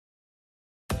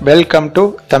Welcome to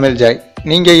Tamil Joy.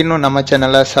 நீங்கள் இன்னும் நம்ம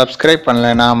சேனலை சப்ஸ்கிரைப்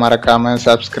பண்ணலைன்னா மறக்காமல்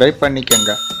சப்ஸ்கிரைப்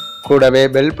பண்ணிக்கோங்க. கூடவே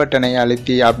பெல் பட்டனை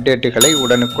அழுத்தி அப்டேட்டுகளை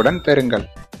உடனுக்குடன் பெறுங்கள்.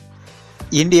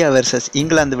 இந்தியா வெர்சஸ்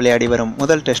இங்கிலாந்து விளையாடி வரும்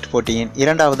முதல் டெஸ்ட் போட்டியின்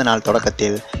இரண்டாவது நாள்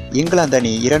தொடக்கத்தில் இங்கிலாந்து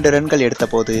அணி 2 ரன்கள்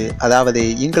எடுத்தபோது, அதாவது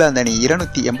இங்கிலாந்து அணி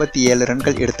 287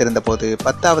 ரன்கள் எடுத்திருந்த போது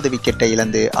 10வது விக்கெட்டை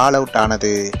இழந்து ஆல் அவுட்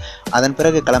ஆனது. அதன்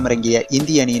பிறகு களமிறங்கிய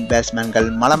இந்திய அணியின் பேட்ஸ்மேன்கள்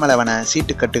மலமளவன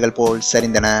சீட்டுக்கட்டுகள் போல்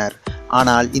சரிந்தனர்.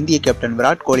 ஆனால் இந்திய கேப்டன்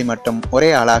விராட் கோலி மட்டும் ஒரே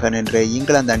ஆளாக நின்று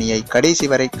இங்கிலாந்து அணியை கடைசி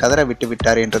வரை கதற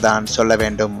விட்டுவிட்டார் என்றுதான் சொல்ல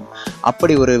வேண்டும்.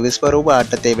 அப்படி ஒரு விஸ்வரூப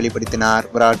ஆட்டத்தை வெளிப்படுத்தினார்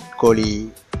விராட் கோலி.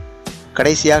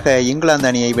 கடைசியாக இங்கிலாந்து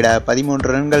அணியை விட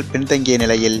 13 ரன்கள் பின்தங்கிய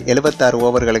நிலையில் 76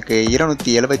 ஓவர்களுக்கு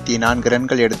 274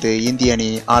 ரன்கள் எடுத்து இந்திய அணி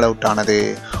ஆல் அவுட் ஆனது.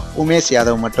 உமேஷ்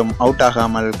யாதவ் மட்டும் அவுட்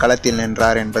ஆகாமல் களத்தில்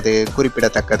நின்றார் என்பது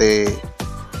குறிப்பிடத்தக்கது.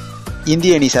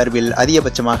 இந்திய அணி சார்பில்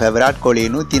அதிகபட்சமாக விராட் கோலி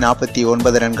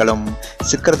 149 ரன்களும்,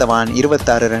 சிக்கர் தவான்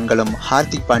 26 ரன்களும்,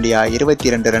 ஹார்திக் பாண்டியா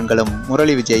 22 ரன்களும்,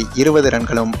 முரளி விஜய் 20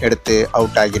 ரன்களும் எடுத்து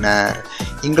அவுட் ஆகினர்.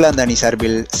 இங்கிலாந்து அணி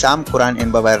சார்பில் சாம் குரான்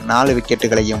என்பவர் 4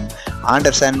 விக்கெட்டுகளையும்,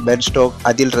 ஆண்டர்சன், பென்ஸ்டோக்,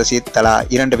 அதில் ரஷீத் தலா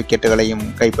 2 விக்கெட்டுகளையும்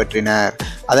கைப்பற்றினர்.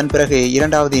 அதன் பிறகு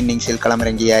இரண்டாவது இன்னிங்ஸில்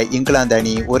களமிறங்கிய இங்கிலாந்து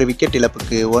அணி 1 விக்கெட்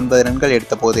இழப்புக்கு 9 ரன்கள்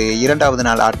எடுத்தபோது இரண்டாவது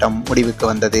நாள் ஆட்டம் முடிவுக்கு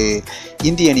வந்தது.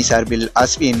 இந்திய அணி சார்பில்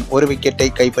அஸ்வின் 1 விக்கெட்டை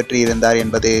கைப்பற்றி இருந்தார்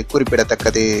என்பது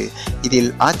குறிப்பிடத்தக்கது.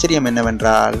 இதில் ஆச்சரியம்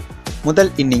என்னவென்றால்,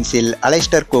 முதல் இன்னிங்ஸில்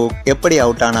அலைஸ்டர் குக் எப்படி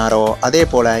அவுட் ஆனாரோ அதே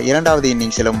போல இரண்டாவது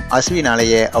இன்னிங்ஸிலும்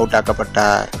அஸ்வினாலேயே அவுட்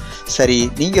ஆக்கப்பட்டார். சரி,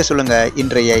 நீங்க சொல்லுங்க,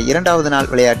 இன்றைய இரண்டாவது நாள்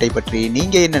விளையாட்டை பற்றி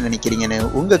நீங்க என்ன நினைக்கிறீங்கன்னு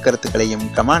உங்க கருத்துக்களையும்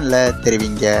கமெண்ட்ல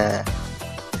தெரிவிங்க.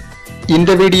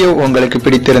 இந்த வீடியோ உங்களுக்கு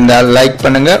பிடித்திருந்தால் லைக்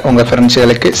பண்ணுங்க, உங்க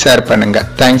ஃப்ரெண்ட்ஸ்களுக்கு ஷேர் பண்ணுங்க.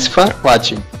 தேங்க்ஸ் ஃபார்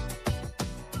வாட்சிங்.